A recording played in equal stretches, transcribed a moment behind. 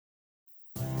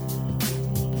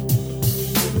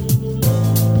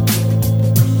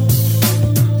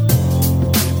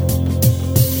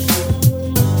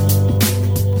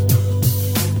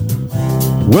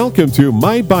Welcome to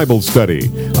My Bible Study,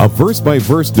 a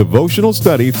verse-by-verse devotional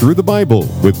study through the Bible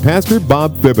with Pastor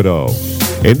Bob Thibodeau.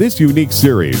 In this unique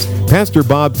series, Pastor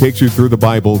Bob takes you through the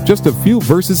Bible just a few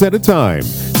verses at a time.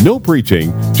 No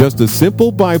preaching, just a simple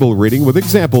Bible reading with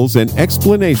examples and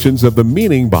explanations of the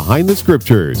meaning behind the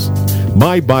Scriptures.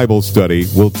 My Bible Study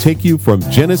will take you from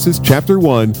Genesis chapter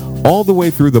 1 all the way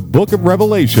through the book of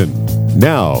Revelation.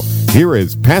 Now, here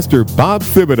is Pastor Bob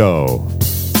Thibodeau.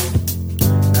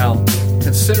 Now,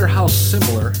 consider how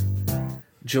similar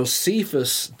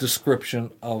Josephus'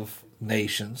 description of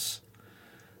nations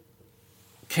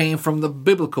came from the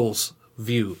biblical's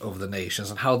view of the nations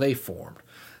and how they formed.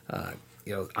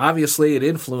 Obviously it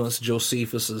influenced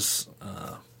Josephus'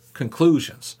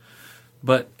 conclusions.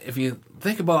 But if you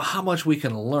think about how much we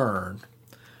can learn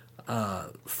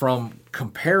from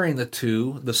comparing the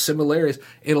two, the similarities,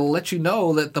 it'll let you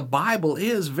know that the Bible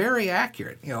is very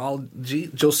accurate.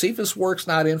 Josephus' work's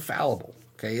not infallible.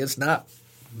 Okay, it's not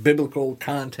biblical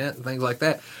content and things like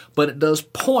that, but it does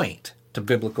point to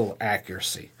biblical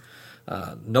accuracy.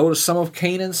 Notice some of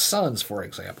Canaan's sons, for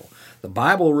example. The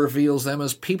Bible reveals them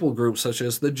as people groups such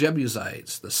as the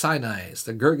Jebusites, the Sinites,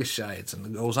 the Girgashites, and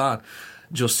it goes on.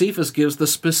 Josephus gives the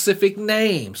specific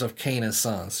names of Canaan's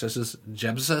sons, such as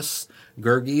Jebus,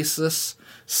 Girgesus,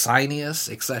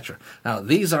 Sinius, etc. Now,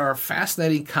 these are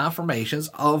fascinating confirmations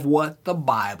of what the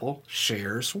Bible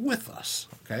shares with us.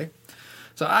 Okay,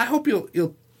 so I hope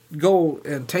you'll go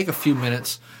and take a few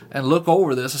minutes and look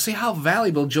over this and see how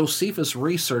valuable Josephus'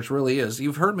 research really is.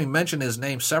 You've heard me mention his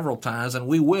name several times, and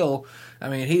we will. I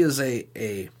mean, he is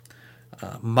a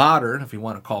modern, if you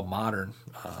want to call modern,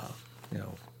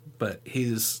 but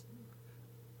he's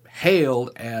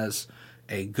hailed as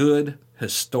a good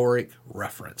historic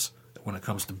reference when it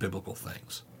comes to biblical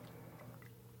things.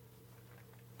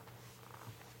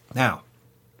 Now,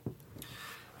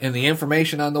 in the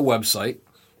information on the website,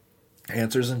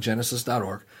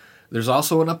 AnswersInGenesis.org, there's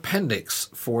also an appendix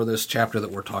for this chapter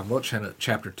that we're talking about,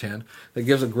 chapter 10, that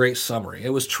gives a great summary. It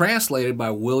was translated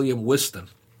by William Whiston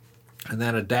and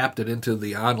then adapted into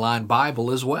the online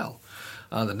Bible as well.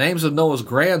 The names of Noah's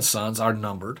grandsons are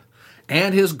numbered,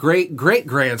 and his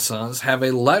great-great-grandsons have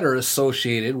a letter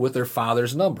associated with their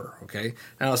father's number. Okay,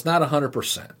 now it's not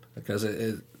 100% because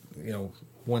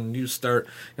when you start,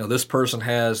 this person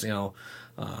has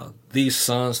these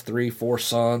sons, 3, 4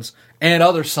 sons, and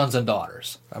other sons and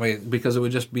daughters. I mean, because it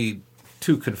would just be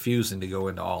too confusing to go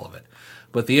into all of it.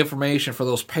 But the information for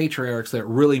those patriarchs that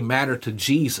really matter to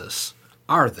Jesus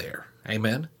are there.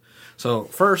 Amen? So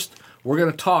first, we're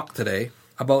going to talk today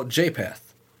about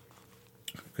Japheth,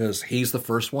 because he's the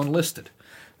first one listed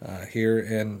here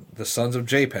in the sons of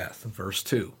Japheth, verse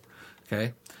 2.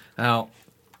 Okay? Now,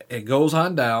 it goes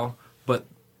on down, but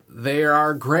they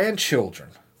are grandchildren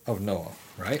of Noah,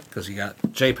 right? Because you got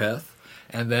Japheth,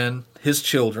 and then his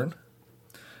children,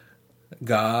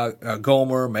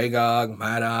 Gomer, Magog,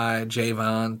 Madai,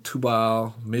 Javan,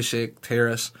 Tubal, Meshech,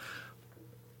 Teres.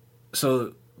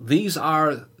 So these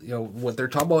are, what they're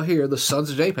talking about here, the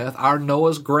sons of Japheth, are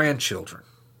Noah's grandchildren.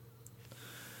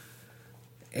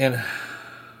 And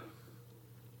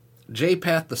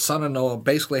Japheth, the son of Noah,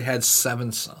 basically had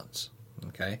 7 sons,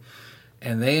 okay?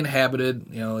 And they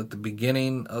inhabited, at the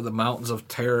beginning of the mountains of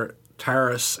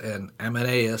Taurus and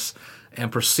Amadeus,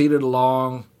 and proceeded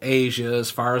along Asia as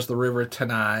far as the river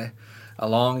Tanai,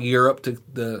 along Europe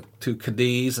to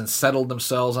Cadiz, and settled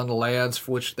themselves on the lands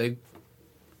for which they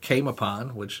came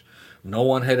upon, which no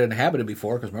one had inhabited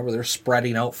before, because remember, they're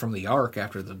spreading out from the ark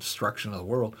after the destruction of the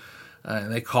world,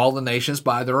 and they called the nations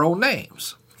by their own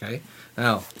names. Okay,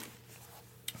 now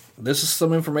this is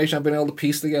some information I've been able to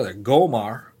piece together.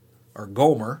 Gomer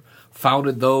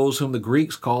founded those whom the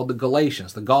Greeks called the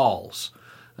Galatians, the Gauls.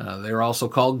 They were also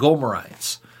called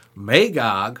Gomerites.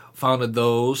 Magog founded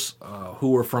those who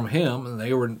were from him, and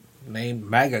they were named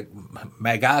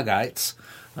Magogites,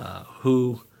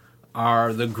 who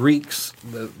are the Greeks.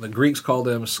 The Greeks called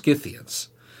them Scythians.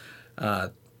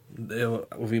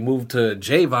 If we move to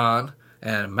Javan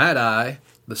and Madai,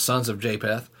 the sons of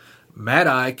Japheth,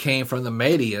 Madai came from the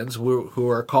Medians, who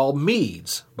are called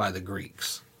Medes by the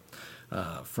Greeks.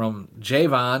 From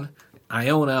Javan,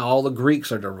 Iona, all the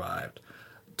Greeks are derived.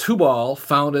 Tubal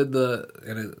founded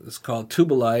and it's called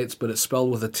Tubalites, but it's spelled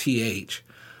with a TH,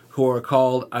 who are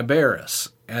called Iberis.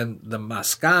 And the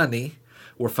Mascani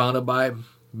were founded by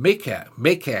Meshach,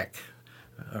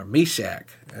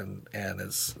 and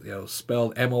it's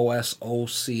spelled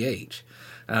Mosoch.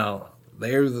 Now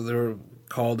they're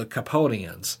called the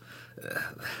Caponians.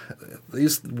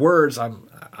 these words, I'm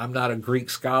not a Greek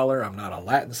scholar, I'm not a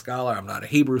Latin scholar, I'm not a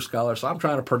Hebrew scholar, so I'm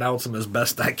trying to pronounce them as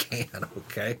best I can,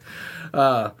 okay?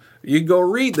 You can go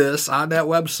read this on that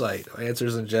website,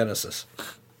 Answers in Genesis.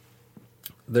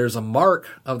 There's a mark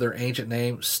of their ancient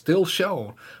name still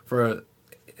shown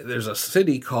there's a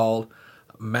city called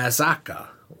Mazaka,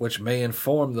 which may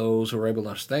inform those who are able to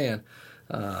understand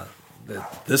that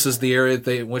this is the area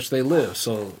in which they live.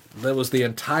 So that was the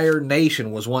entire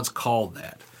nation was once called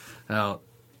that. Now,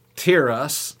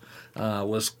 Tiras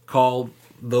was called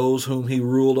those whom he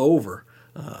ruled over,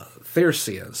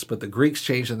 Thracians, but the Greeks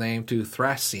changed the name to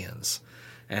Thracians.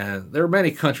 And there are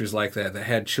many countries like that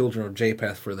had children of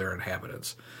Japheth for their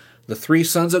inhabitants. The 3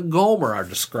 sons of Gomer are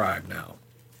described now.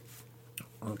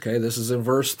 Okay, this is in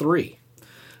verse 3.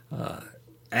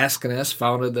 Askenaz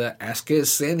founded the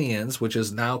Askenazians, which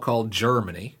is now called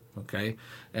Germany. Okay,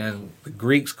 and the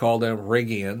Greeks called them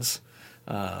Rhegians.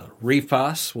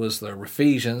 Rhephas was the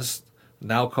Rhephesians,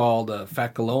 now called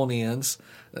Phacalonians.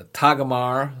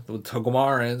 Tagamar, the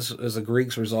Togomarans, as the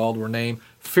Greeks resolved, were named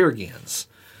Phrygians.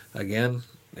 Again,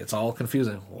 it's all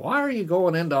confusing. Why are you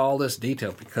going into all this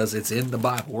detail? Because it's in the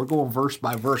Bible. We're going verse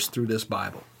by verse through this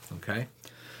Bible. Okay?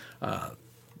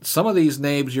 Some of these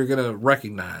names you're going to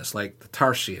recognize, like the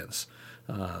Tarsians.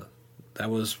 That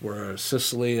was where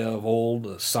Sicily of old,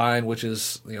 a sign which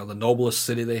is the noblest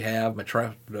city they have,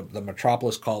 the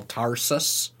metropolis called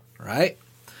Tarsus, right?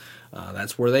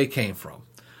 That's where they came from.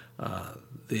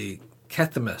 The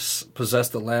Chethamists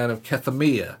possessed the land of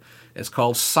Chethemia. It's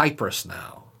called Cyprus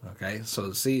now. Okay,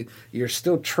 so see, you're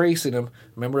still tracing them.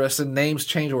 Remember, I said names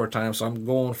change over time, so I'm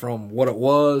going from what it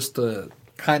was to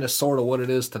kind of sort of what it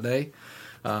is today.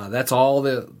 That's all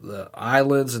the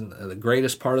islands and the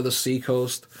greatest part of the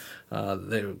seacoast.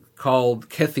 They're called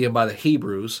Kethium by the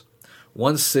Hebrews.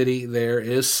 One city there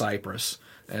is Cyprus,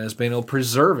 and has been able to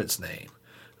preserve its name.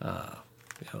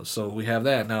 So we have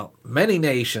that. Now, many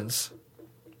nations,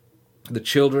 the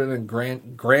children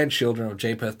and grandchildren of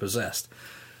Japheth possessed.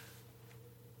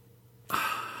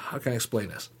 How can I explain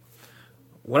this?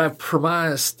 What I've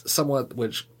premised somewhat,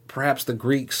 which perhaps the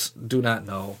Greeks do not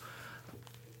know,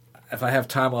 if I have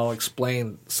time, I'll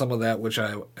explain some of that, which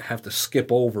I have to skip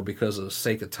over because of the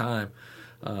sake of time.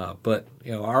 But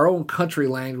our own country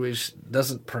language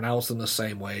doesn't pronounce them the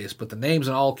same ways, but the names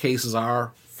in all cases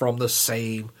are from the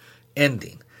same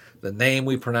ending. The name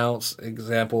we pronounce,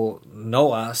 example,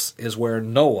 Noas, is where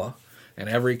Noah, in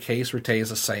every case, retains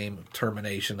the same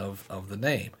termination of the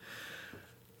name.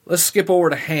 Let's skip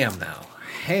over to Ham now.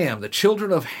 Ham, the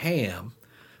children of Ham,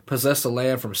 possessed the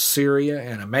land from Syria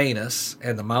and Amanus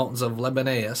and the mountains of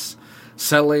Lebanus,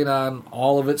 settling on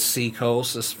all of its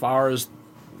seacoast as far as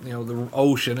the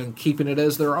ocean and keeping it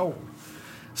as their own.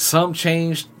 Some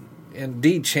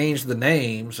indeed changed the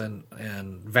names and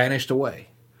vanished away.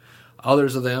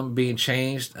 Others of them being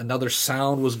changed, another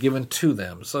sound was given to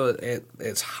them. So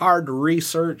it's hard to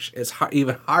research. It's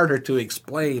even harder to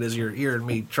explain as you're hearing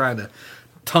me trying to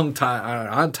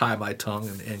untie my tongue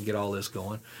and get all this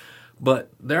going.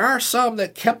 But there are some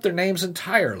that kept their names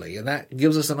entirely, and that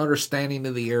gives us an understanding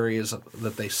of the areas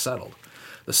that they settled.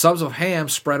 The sons of Ham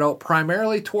spread out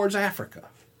primarily towards Africa.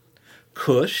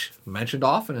 Cush, mentioned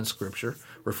often in Scripture,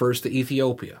 refers to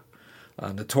Ethiopia.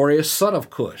 A notorious son of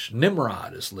Cush,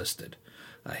 Nimrod, is listed.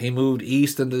 He moved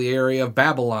east into the area of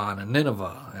Babylon and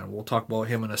Nineveh, and we'll talk about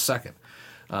him in a second.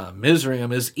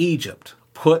 Mizraim is Egypt.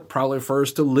 Put probably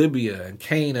refers to Libya, and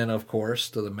Canaan, of course,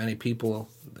 to the many people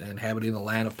inhabiting the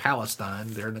land of Palestine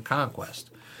during the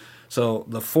conquest. So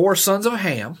the 4 sons of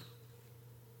Ham,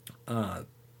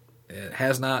 it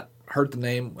has not heard the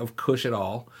name of Cush at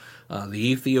all.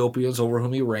 The Ethiopians over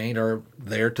whom he reigned are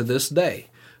there to this day,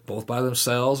 both by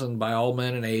themselves and by all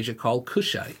men in Asia, called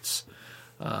Cushites.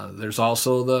 There's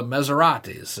also the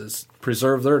Mezerates. It's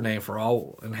preserved their name for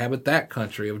all inhabit that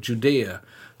country of Judea,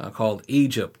 called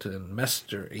Egypt and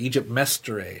Egypt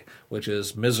Mestre, which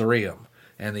is Mizraim,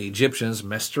 and the Egyptians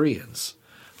Mestrians.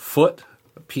 Phut,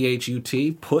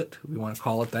 P-H-U-T, Put, we want to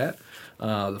call it that,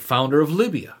 the founder of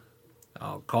Libya,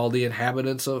 called the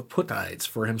inhabitants of Putites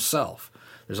for himself.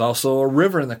 There's also a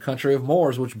river in the country of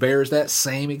Moors which bears that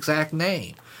same exact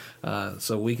name.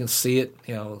 So we can see it,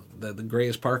 the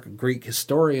greatest part of Greek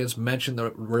historians mention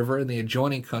the river in the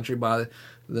adjoining country by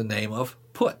the name of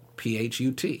Put,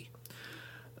 P-H-U-T.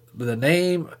 But the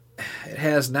name it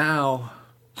has now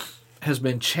has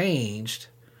been changed,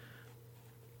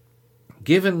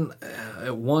 given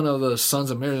one of the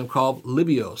sons of Miriam called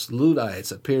Libyos, Ludites.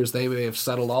 It appears they may have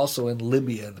settled also in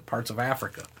Libya and the parts of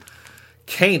Africa.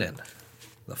 Canaan,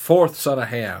 the 4th son of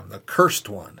Ham, the cursed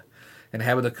one,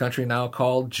 inhabited a country now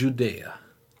called Judea,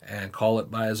 and call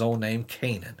it by his own name,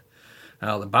 Canaan.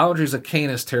 Now, the boundaries of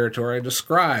Canaan's territory are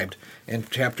described in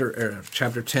chapter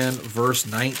 10, verse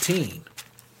 19.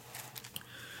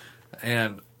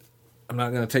 And I'm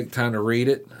not going to take time to read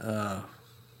it. The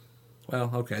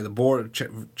border,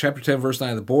 chapter 10, verse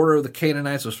 9. The border of the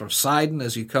Canaanites was from Sidon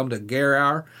as you come to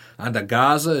Gerar, unto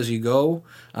Gaza as you go,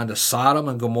 unto Sodom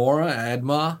and Gomorrah,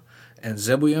 Admah, and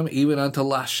Zeboim, even unto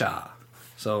Lasha.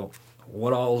 So,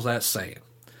 what all is that saying?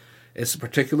 It's a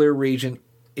particular region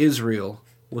Israel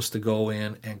was to go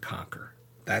in and conquer.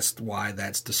 That's why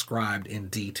that's described in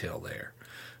detail there.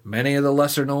 Many of the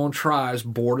lesser-known tribes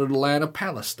bordered the land of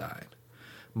Palestine.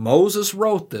 Moses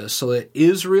wrote this so that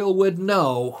Israel would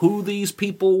know who these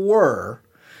people were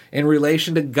in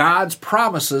relation to God's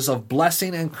promises of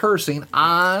blessing and cursing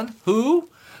on who?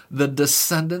 The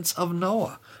descendants of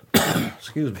Noah.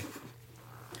 Excuse me.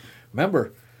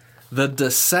 Remember, the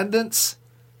descendants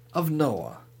of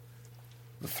Noah,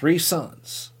 the three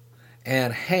sons,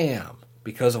 and Ham,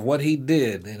 because of what he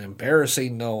did in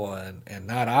embarrassing Noah and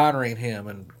not honoring him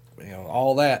and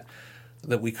all that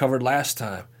we covered last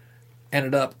time,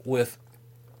 ended up with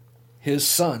his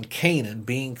son Canaan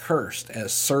being cursed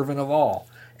as servant of all.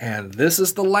 And this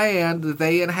is the land that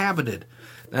they inhabited.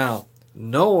 Now,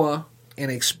 Noah, in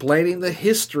explaining the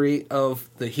history of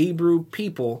the Hebrew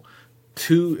people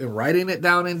and writing it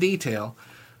down in detail,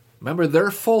 remember,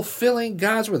 they're fulfilling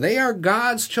God's word. They are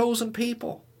God's chosen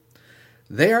people.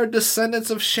 They are descendants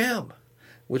of Shem,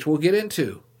 which we'll get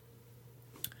into.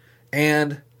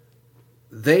 And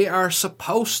they are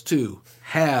supposed to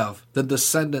have the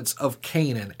descendants of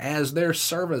Canaan as their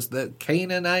servants. The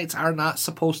Canaanites are not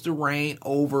supposed to reign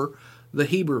over the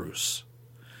Hebrews.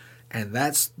 And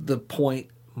that's the point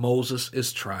Moses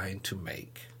is trying to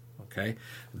make. Okay?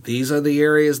 These are the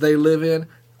areas they live in.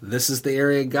 This is the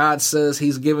area God says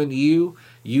he's given you.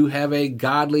 You have a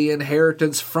godly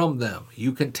inheritance from them.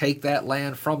 You can take that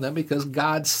land from them because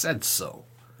God said so.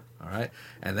 All right?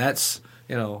 And that's,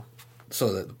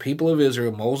 so that the people of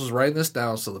Israel, Moses writing this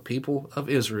down so the people of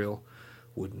Israel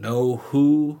would know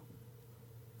who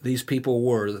these people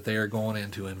were that they are going in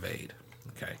to invade.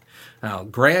 Okay. Now,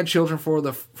 grandchildren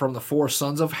from the four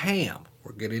sons of Ham.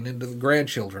 We're getting into the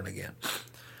grandchildren again.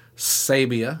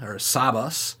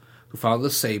 Sabas, who founded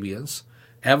the Sabians.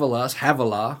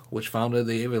 Havilah, which founded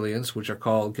the Evelians, which are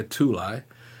called Getuli.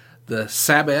 The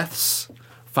Sabbaths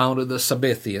founded the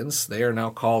Sabbathians. They are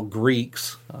now called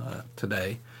Greeks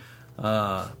today.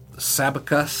 The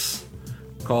Sabacus,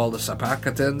 called the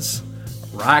Sabacatans.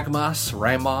 Ramah,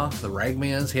 the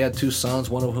Ragmians. He had two sons,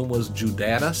 one of whom was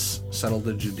Judatus, settled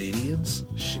the Judadians.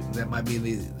 That might be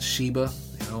the Sheba,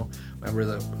 remember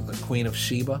the queen of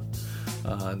Sheba,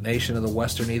 nation of the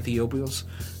western Ethiopians.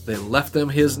 They left them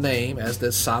his name, as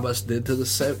did Sabas did to the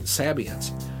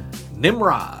Sabians.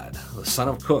 Nimrod, the son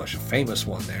of Cush, a famous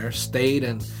one there, stayed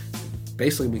and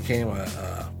basically became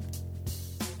a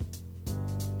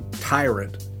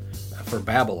tyrant for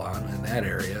Babylon in that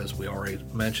area, as we already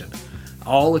mentioned.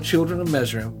 All the children of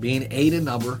Mizraim, being 8 in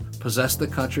number, possessed the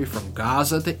country from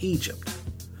Gaza to Egypt,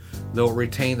 though it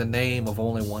retained the name of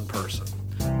only one person.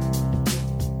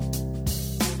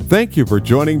 Thank you for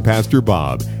joining Pastor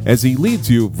Bob as he leads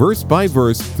you verse by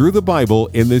verse through the Bible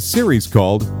in this series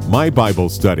called My Bible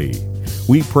Study.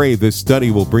 We pray this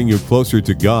study will bring you closer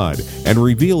to God and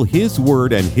reveal His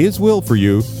Word and His will for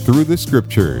you through the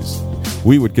Scriptures.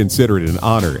 We would consider it an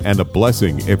honor and a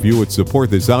blessing if you would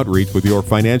support this outreach with your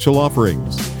financial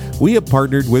offerings. We have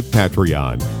partnered with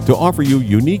Patreon to offer you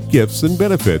unique gifts and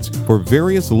benefits for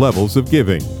various levels of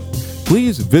giving.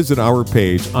 Please visit our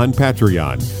page on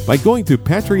Patreon by going to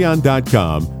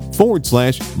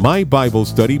patreon.com/My Bible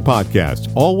Study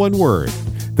Podcast, all one word.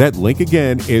 That link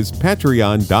again is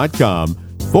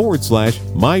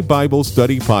patreon.com/My Bible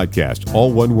Study Podcast,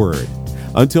 all one word.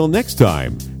 Until next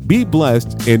time, be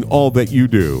blessed in all that you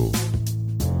do.